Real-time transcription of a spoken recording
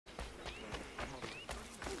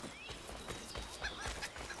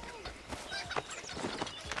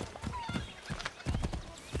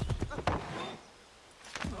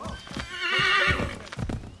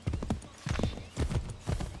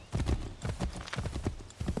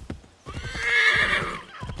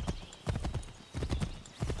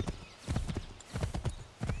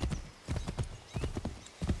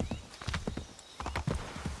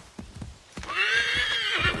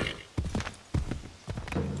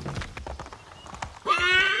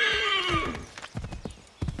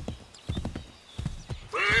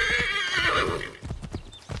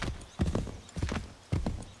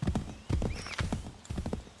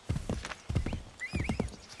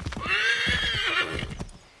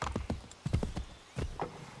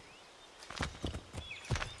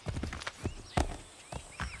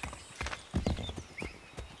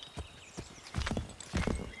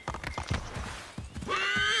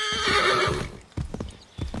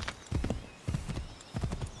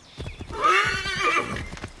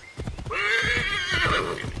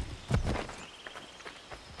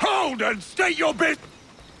around and state your bit!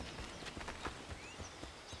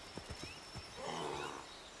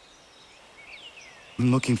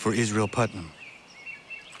 I'm looking for Israel Putnam.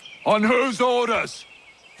 On whose orders?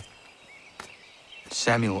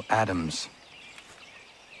 Samuel Adams.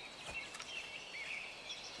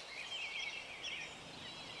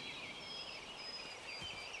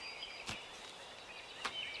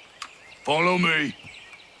 Follow me.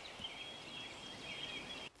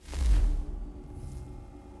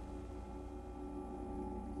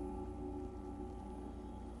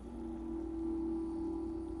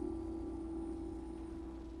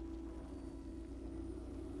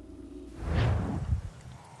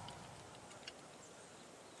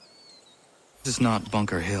 This is not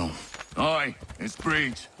Bunker Hill. Aye, it's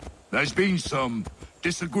Breach. There's been some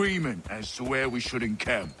disagreement as to where we should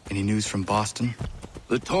encamp. Any news from Boston?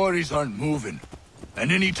 The Tories aren't moving,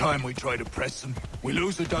 and any time we try to press them, we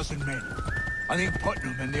lose a dozen men. I think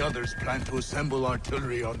Putnam and the others plan to assemble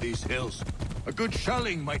artillery on these hills. A good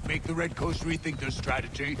shelling might make the Redcoats rethink their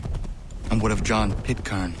strategy. And what of John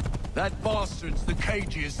Pitcairn? That bastard's the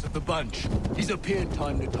cagiest of the bunch. He's appeared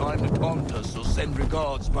time to time to taunt us, so send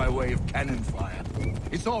regards by way of cannon fire.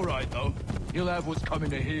 It's all right, though. He'll have what's coming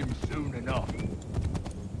to him soon enough.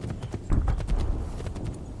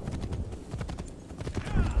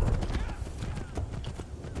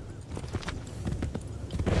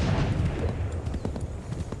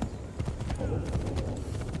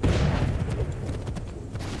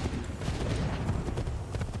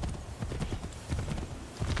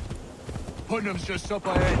 Putnam's just up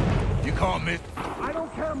ahead. You can't miss. I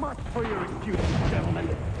don't care much for your excuses, gentlemen.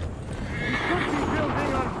 We should be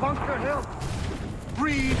building on Bunker Hill.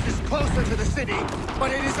 Breeze is closer to the city,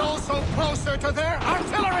 but it is also closer to their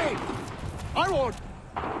artillery! I won't...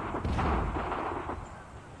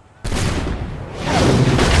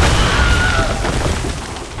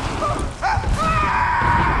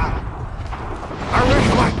 I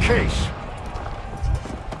rest my case.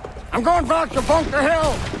 I'm going back to Bunker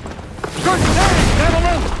Hill. Good day,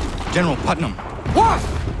 gentlemen! General Putnam. What?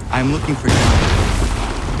 I'm looking for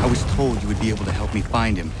John. I was told you would be able to help me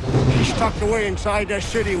find him. He's tucked away inside that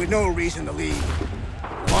city with no reason to leave.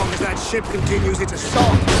 As long as that ship continues its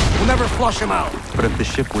assault, we'll never flush him out. But if the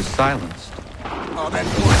ship was silenced... Oh, then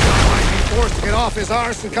poor John might be forced to get off his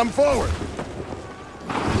arse and come forward.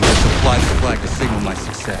 I supply the flag to signal my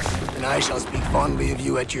success. And I shall speak fondly of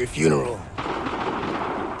you at your funeral.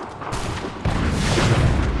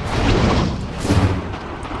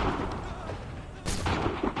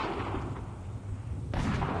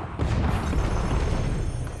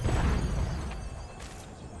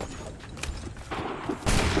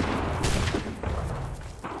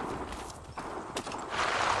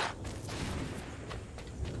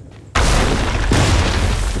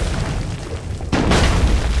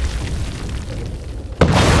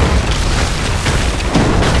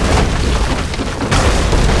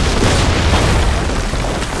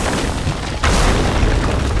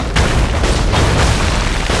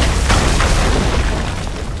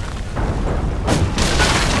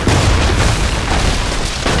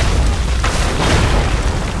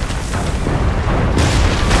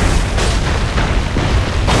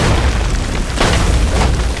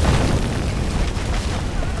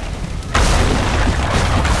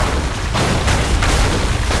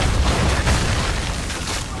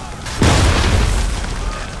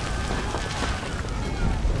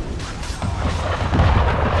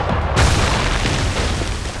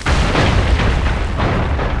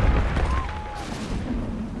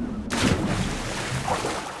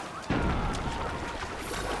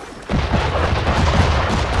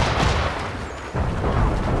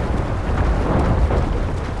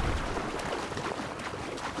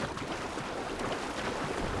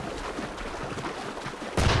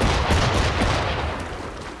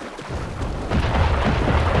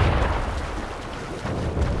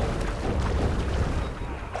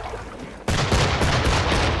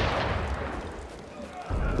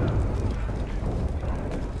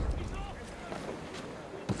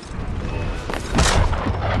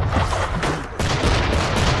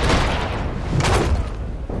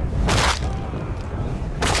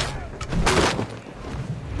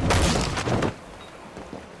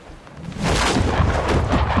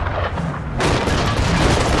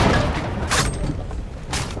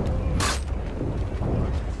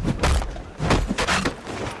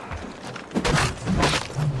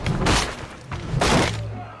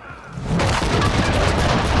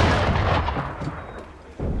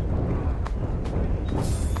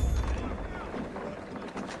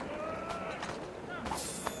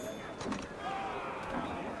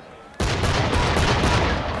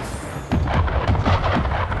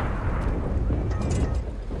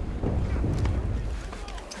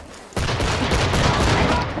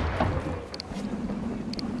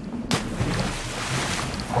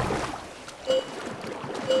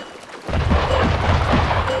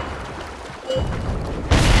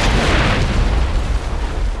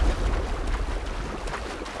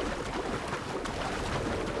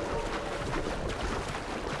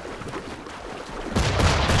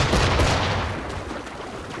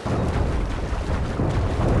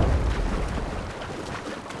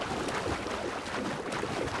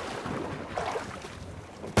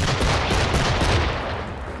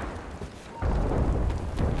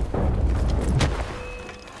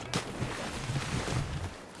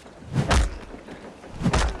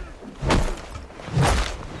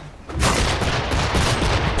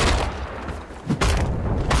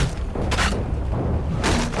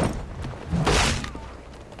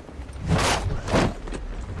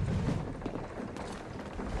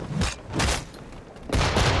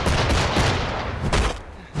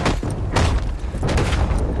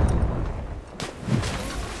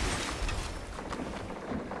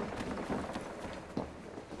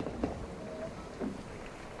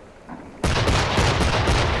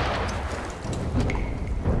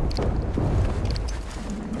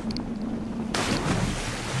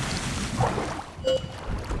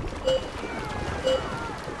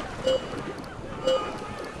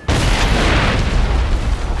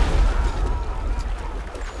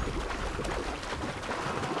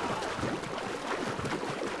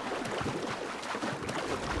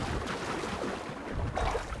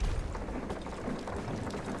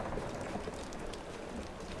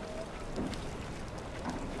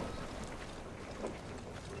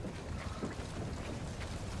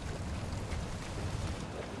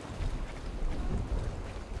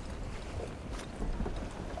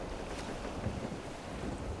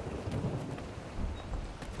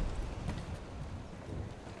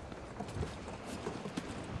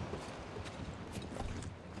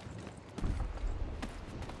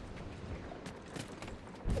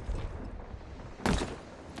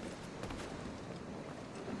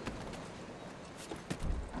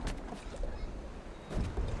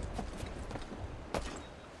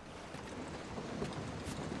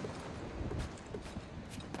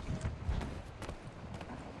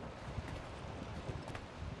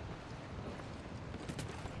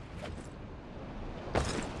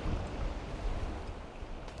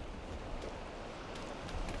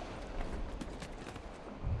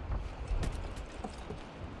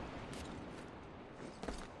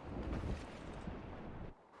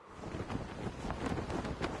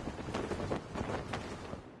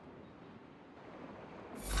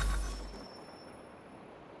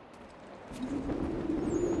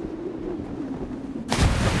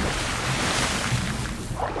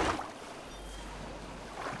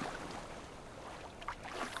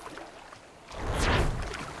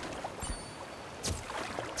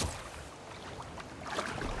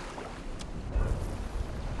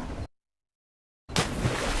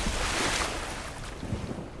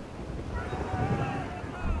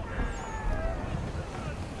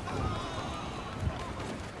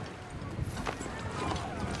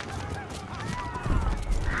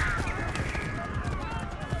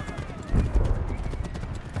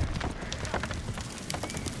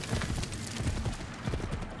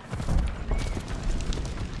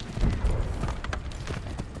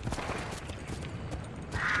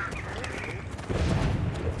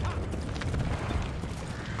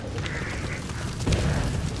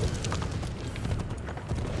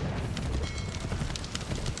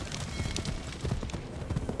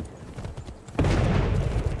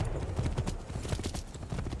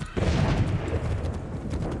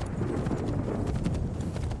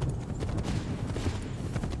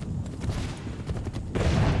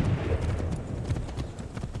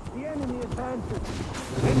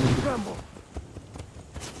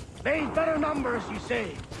 They've better numbers, you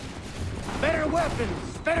say. Better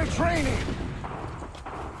weapons, better training.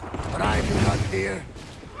 But I do not fear.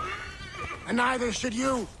 And neither should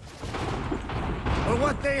you. For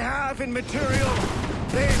what they have in material,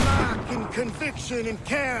 they lack in conviction and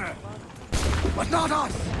care. But not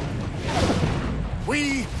us.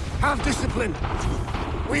 We have discipline.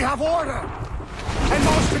 We have order. And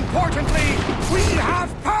most importantly, we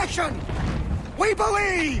have passion. We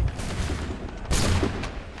believe.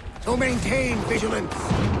 So maintain vigilance.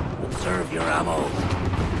 Conserve your ammo.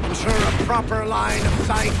 Ensure a proper line of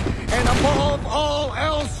sight. And above all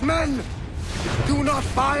else, men, do not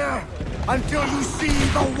fire until you see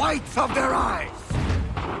the whites of their eyes.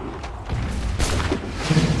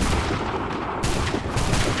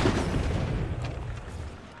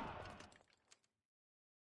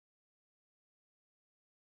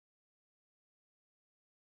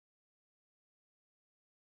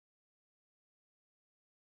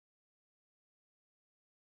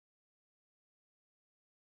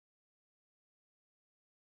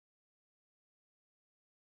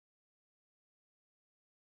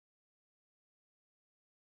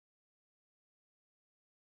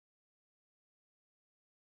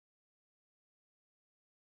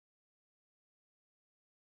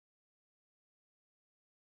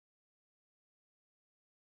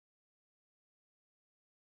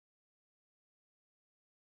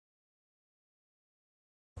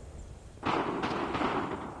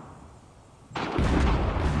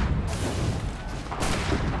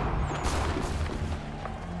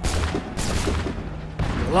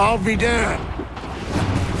 Well, I'll be damned.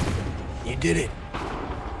 You did it.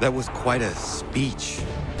 That was quite a speech.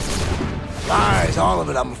 Lies, all of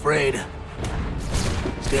it, I'm afraid.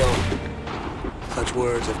 Still, such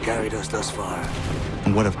words have carried us thus far.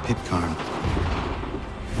 And what of Pitcairn?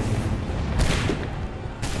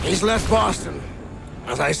 He's left Boston,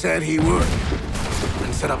 as I said he would,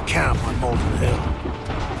 and set up camp on Molten Hill.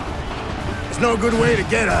 There's no good way to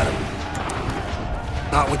get at him.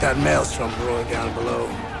 Not with that maelstrom brewing down below.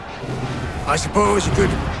 I suppose you could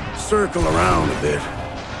circle around a bit,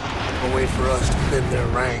 or wait for us to thin their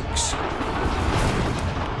ranks.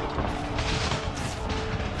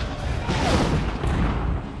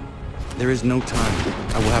 There is no time.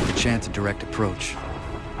 I will have to chance a direct approach.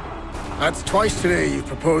 That's twice today you've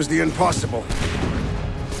proposed the impossible.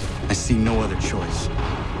 I see no other choice.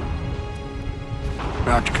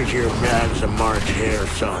 Not because you're mad as a March hare,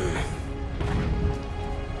 son.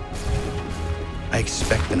 I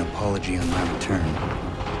expect an apology on my return.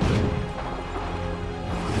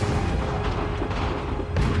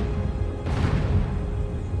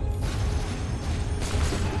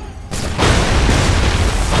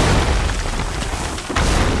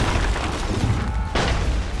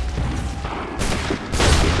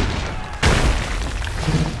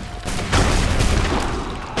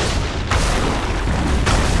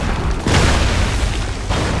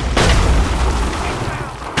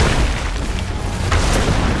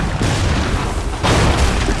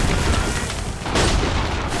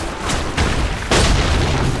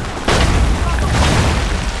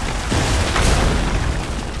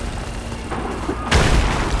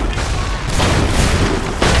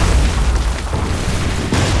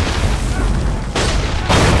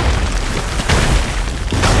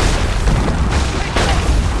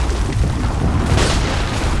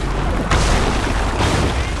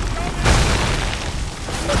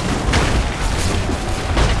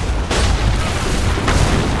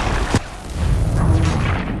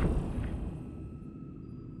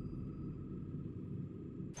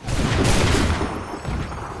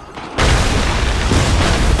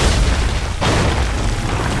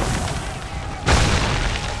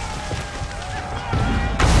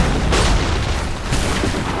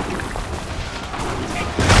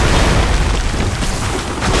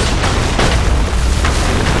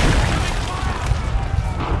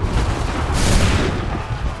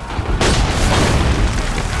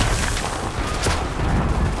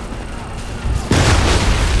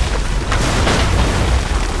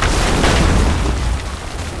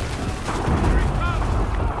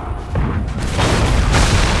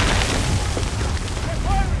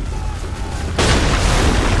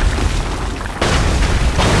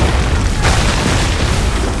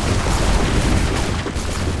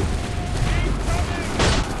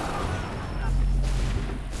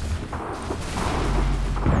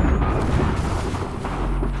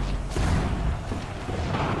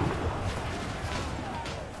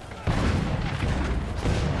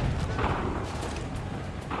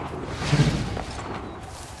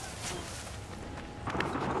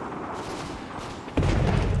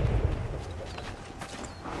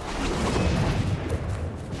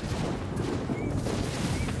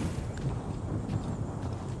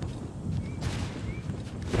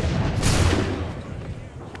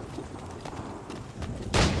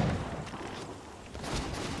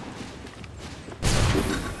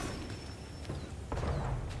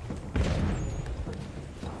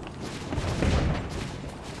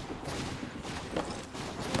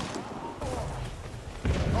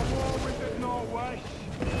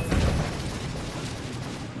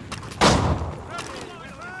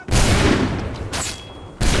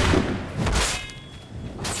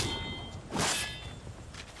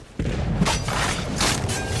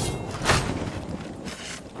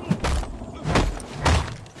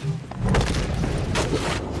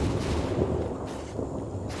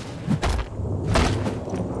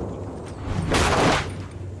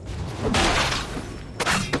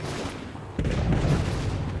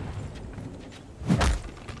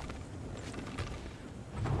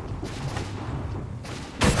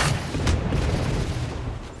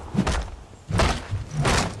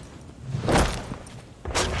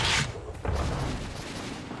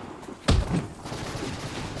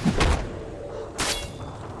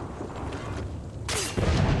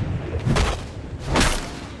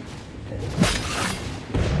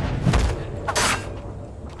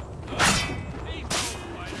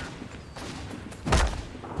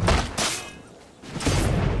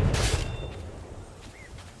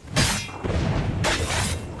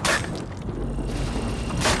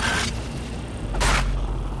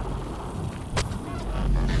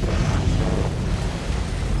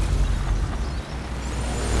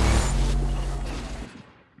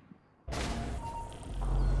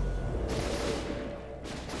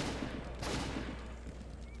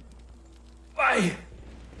 Why?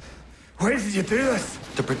 Why did you do this?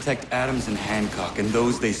 To protect Adams and Hancock and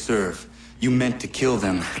those they serve, you meant to kill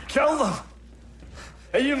them. Kill them?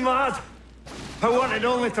 Are you mad? I wanted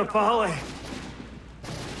only to parley.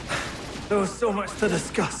 There was so much to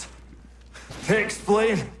discuss, to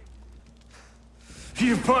explain.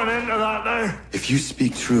 You put an end to that now. If you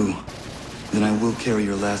speak true, then I will carry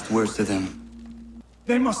your last words to them.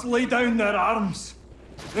 They must lay down their arms.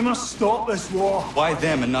 They must stop this war. Why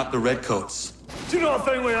them and not the Redcoats? Do you not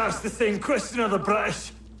think we asked the same question of the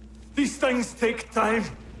British? These things take time.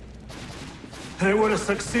 And it would have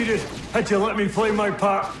succeeded had you let me play my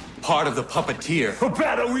part. Part of the puppeteer. Or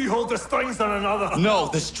better, we hold the strings on another. No,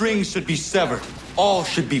 the strings should be severed. All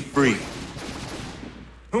should be free.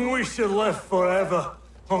 And we should live forever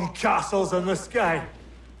on castles in the sky.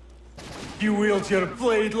 You wield your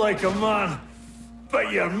blade like a man,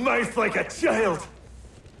 but your mouth like a child.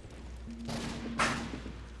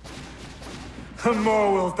 And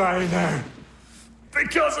more will die now.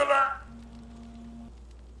 Because of that.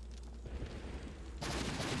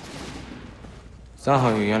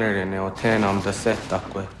 Sahoin jänerene o teenam da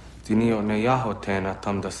setakwe. Tinio ne jaho teena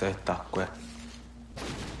tam da setakwe.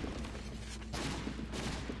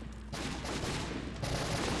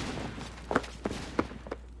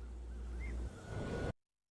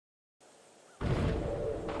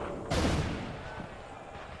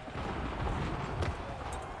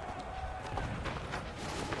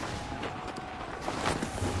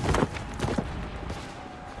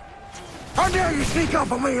 How dare you sneak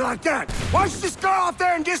up on me like that? Why don't you just go out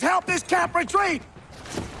there and just help this camp retreat?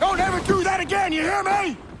 Don't ever do that again, you hear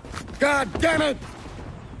me? God damn it!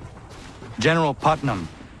 General Putnam.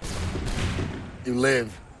 You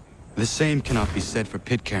live. The same cannot be said for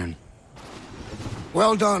Pitcairn.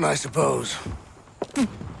 Well done, I suppose.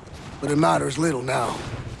 But it matters little now.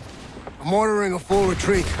 I'm ordering a full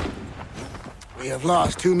retreat. We have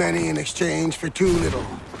lost too many in exchange for too little.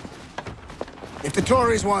 If the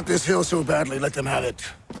Tories want this hill so badly, let them have it.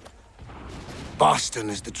 Boston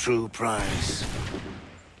is the true prize.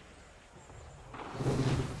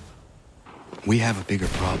 We have a bigger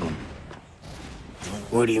problem.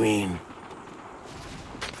 What do you mean?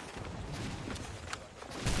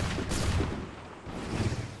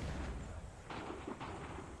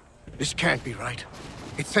 This can't be right.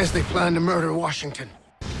 It says they plan to murder Washington.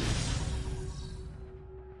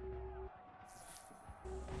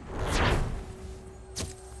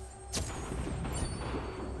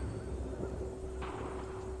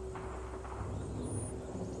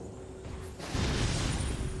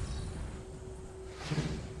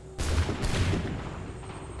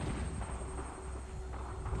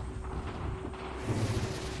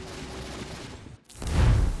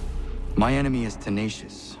 My enemy is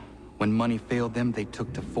tenacious. When money failed them, they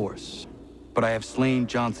took to force. But I have slain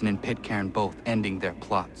Johnson and Pitcairn both, ending their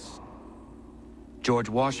plots. George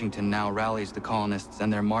Washington now rallies the colonists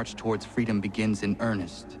and their march towards freedom begins in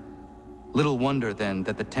earnest. Little wonder, then,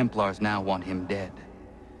 that the Templars now want him dead.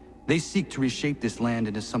 They seek to reshape this land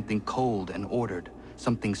into something cold and ordered,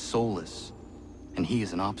 something soulless. And he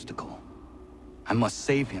is an obstacle. I must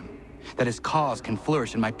save him, that his cause can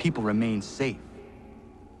flourish and my people remain safe.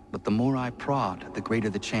 But the more I prod, the greater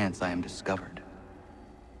the chance I am discovered.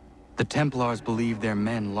 The Templars believe their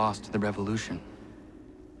men lost the revolution.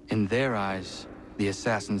 In their eyes, the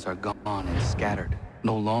assassins are gone and scattered,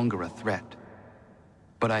 no longer a threat.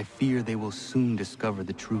 But I fear they will soon discover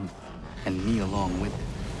the truth, and me along with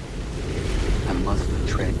it. I must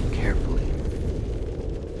tread carefully.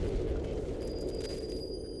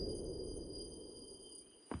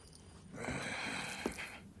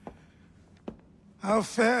 How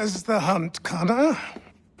fares the hunt, Connor?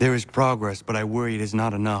 There is progress, but I worry it is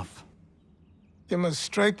not enough. You must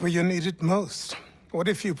strike where you need it most. What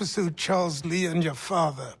if you pursued Charles Lee and your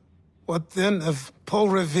father? What then of Paul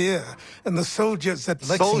Revere and the soldiers at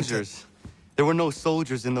Lexington? Soldiers? There were no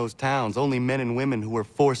soldiers in those towns, only men and women who were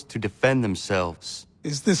forced to defend themselves.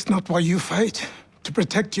 Is this not why you fight? To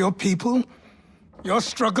protect your people? Your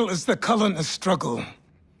struggle is the colonist struggle.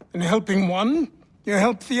 In helping one, you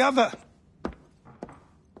help the other.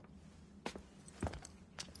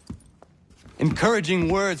 Encouraging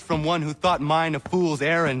words from one who thought mine a fool's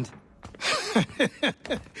errand.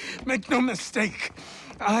 Make no mistake,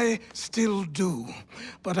 I still do.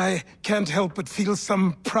 But I can't help but feel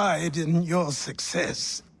some pride in your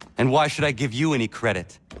success. And why should I give you any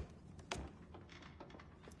credit?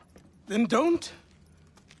 Then don't.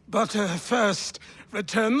 But first,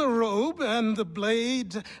 return the robe and the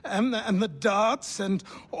blade and the darts and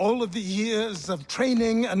all of the years of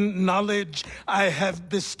training and knowledge I have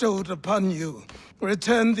bestowed upon you.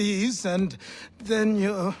 Return these, and then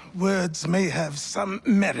your words may have some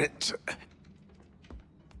merit.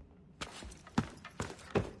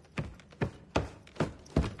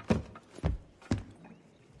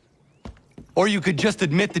 Or you could just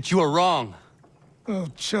admit that you are wrong. Oh,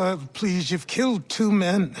 child, please, you've killed 2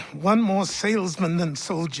 men. One more salesman than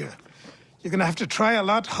soldier. You're gonna have to try a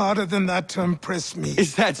lot harder than that to impress me.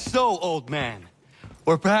 Is that so, old man?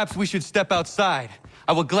 Or perhaps we should step outside.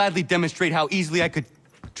 I will gladly demonstrate how easily I could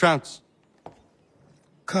trounce.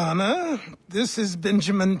 Connor, this is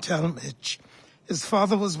Benjamin Talmadge. His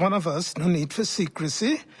father was one of us, no need for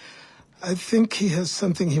secrecy. I think he has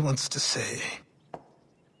something he wants to say.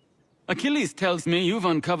 Achilles tells me you've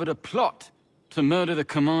uncovered a plot to murder the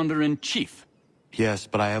Commander-in-Chief. Yes,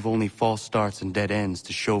 but I have only false starts and dead ends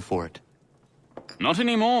to show for it. Not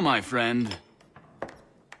anymore, my friend.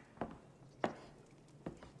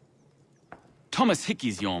 Thomas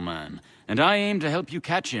Hickey's your man, and I aim to help you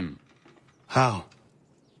catch him. How?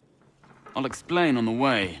 I'll explain on the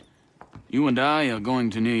way. You and I are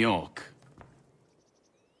going to New York.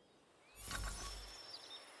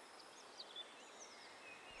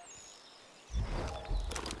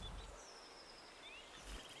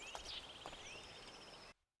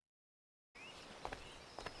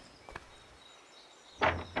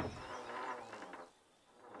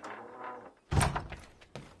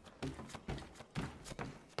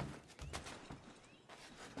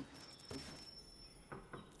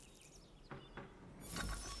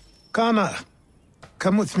 Connor,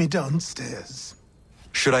 come with me downstairs.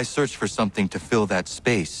 Should I search for something to fill that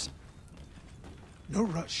space? No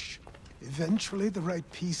rush. Eventually, the right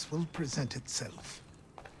piece will present itself.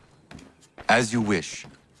 As you wish.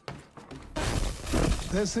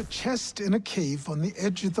 There's a chest in a cave on the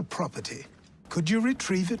edge of the property. Could you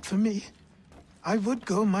retrieve it for me? I would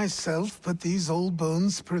go myself, but these old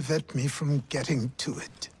bones prevent me from getting to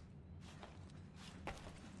it.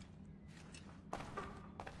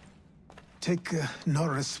 Take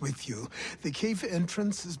Norris with you. The cave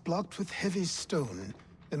entrance is blocked with heavy stone,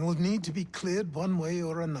 and will need to be cleared one way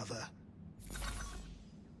or another.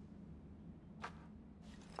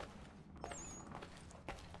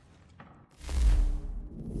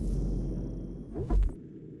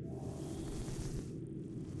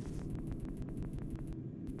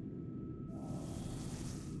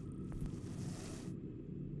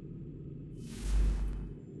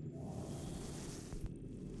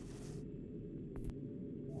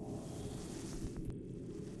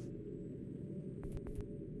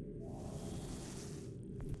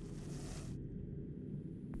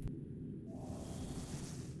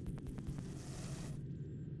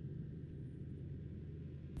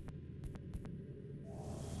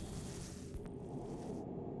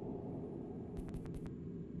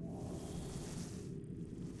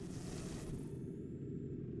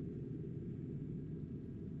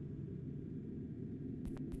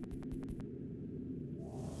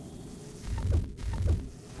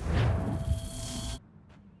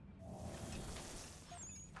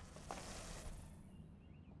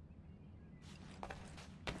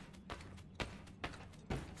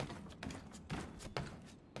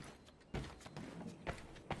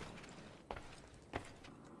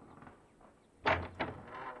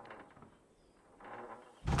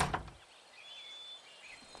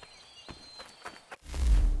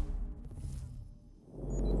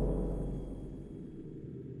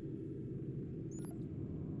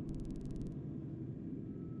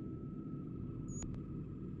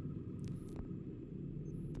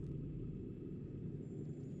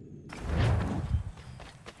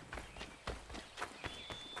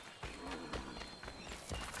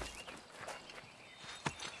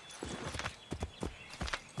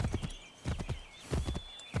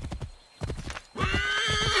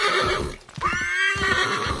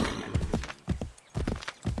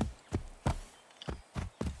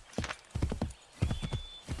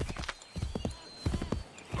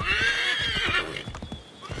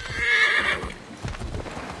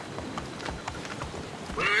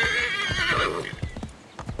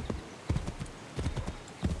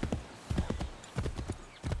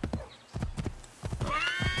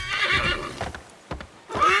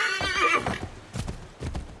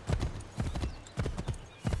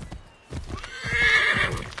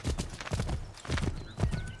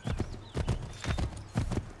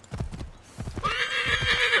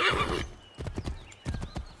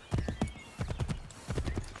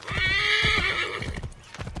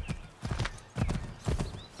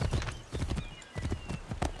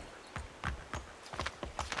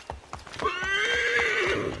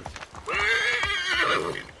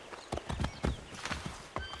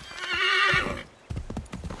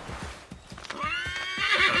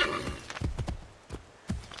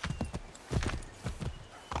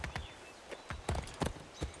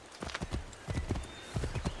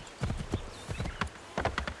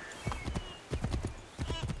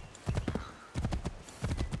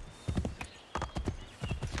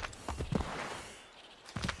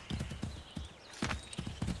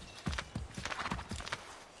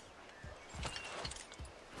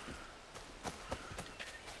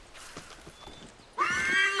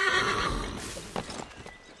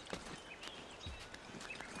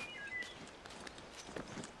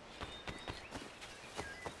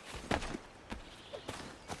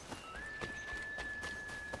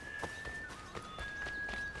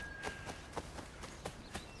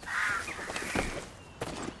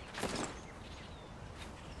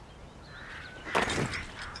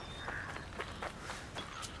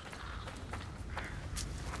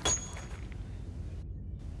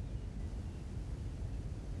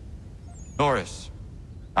 Norris,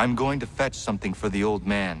 I'm going to fetch something for the old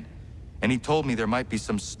man, and he told me there might be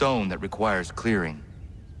some stone that requires clearing.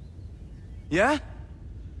 Yeah?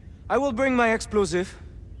 I will bring my explosive.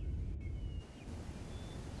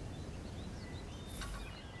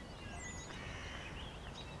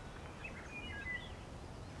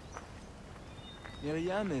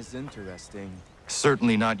 Miriam is interesting.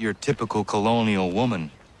 Certainly not your typical colonial woman.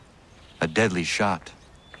 A deadly shot.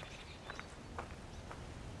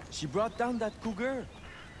 She brought down that cougar.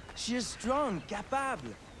 She is strong,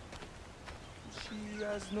 capable. She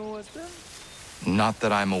has no husband? Not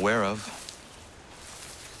that I'm aware of.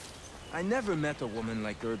 I never met a woman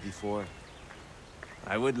like her before.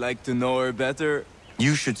 I would like to know her better.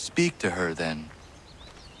 You should speak to her then.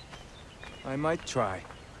 I might try.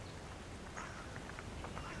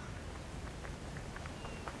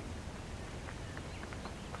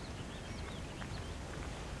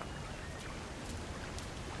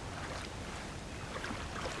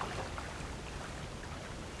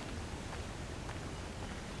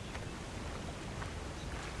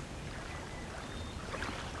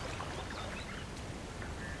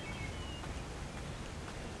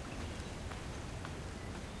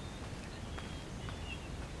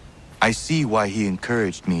 I see why he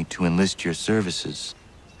encouraged me to enlist your services.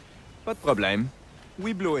 Pas de problème.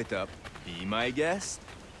 We blow it up. Be my guest.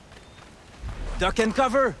 Duck and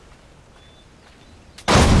cover!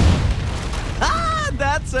 Ah!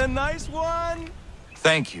 That's a nice one!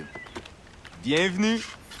 Thank you. Bienvenue.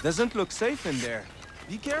 Doesn't look safe in there.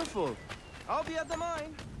 Be careful. I'll be at the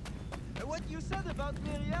mine. What you said about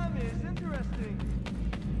Miriam is interesting.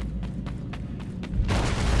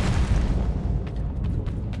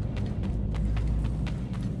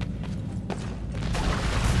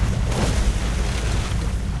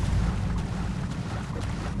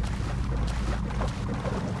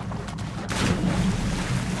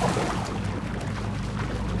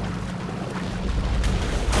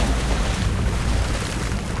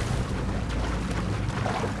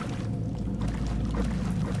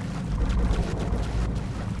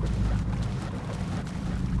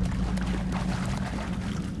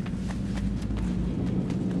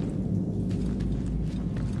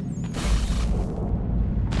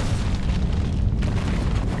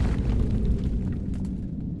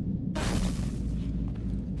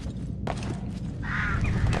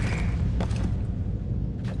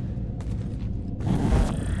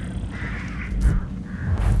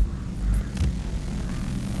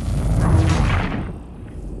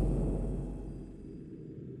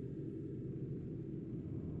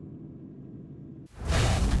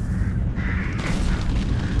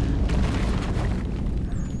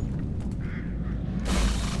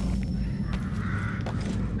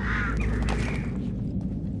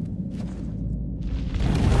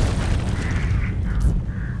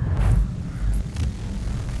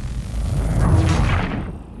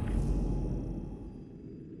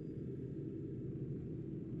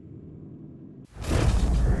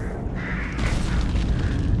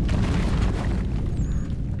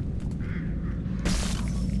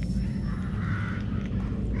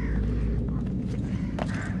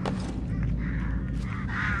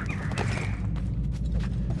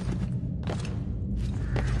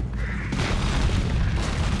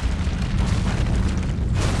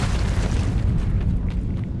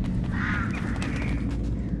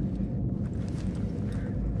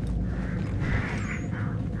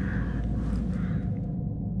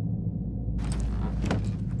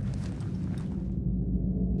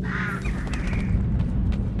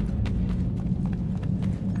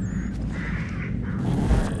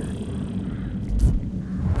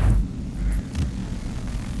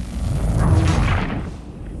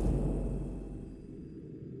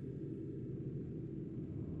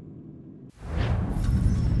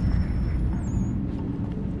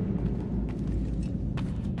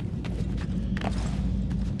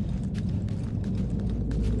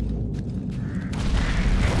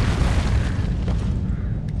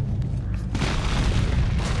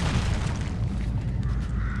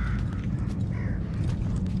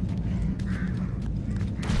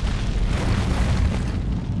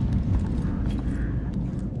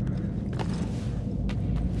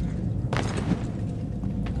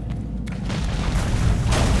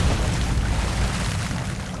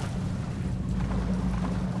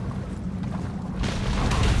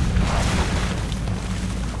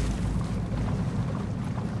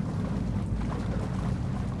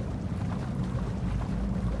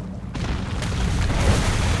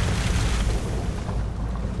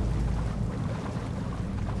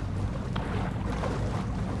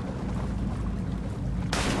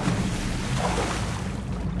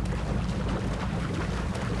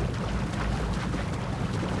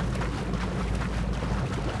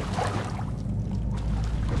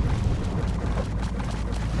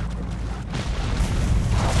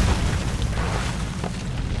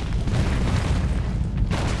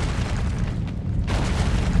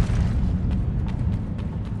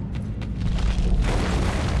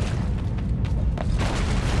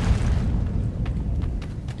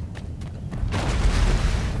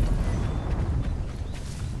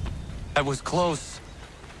 That was close.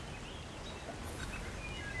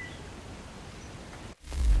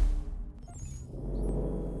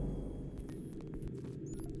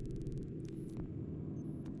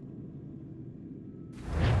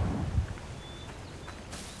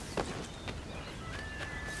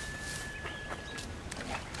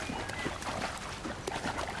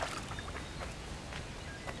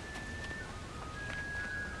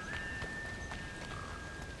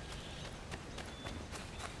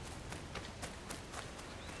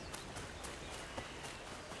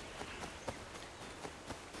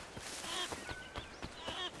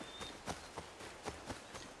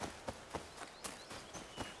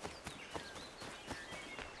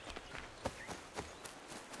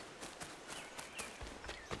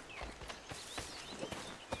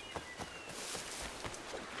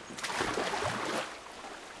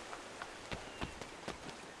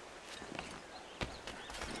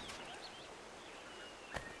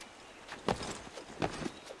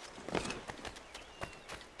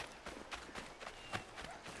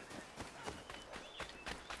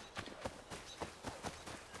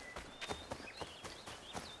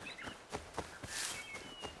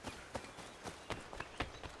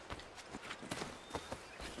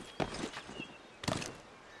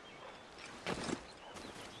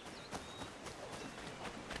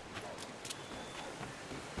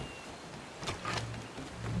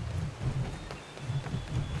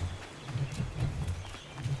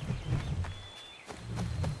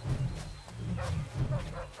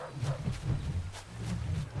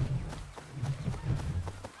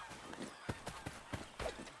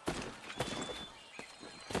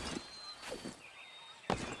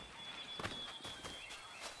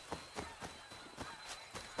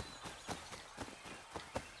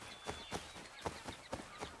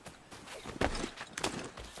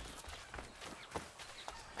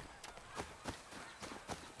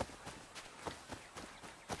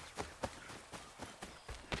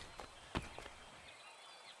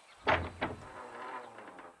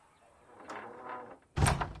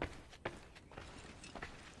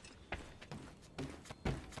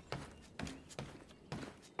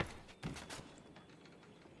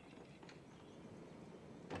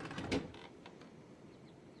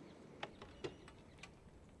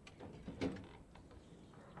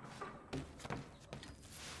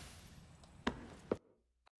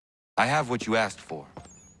 I have what you asked for.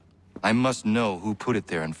 I must know who put it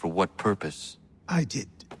there and for what purpose. I did.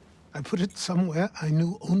 I put it somewhere I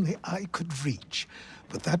knew only I could reach,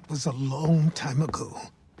 but that was a long time ago.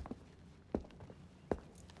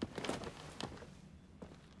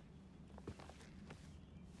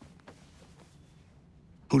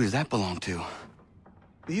 Who does that belong to?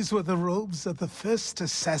 These were the robes of the first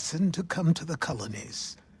assassin to come to the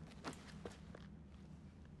colonies.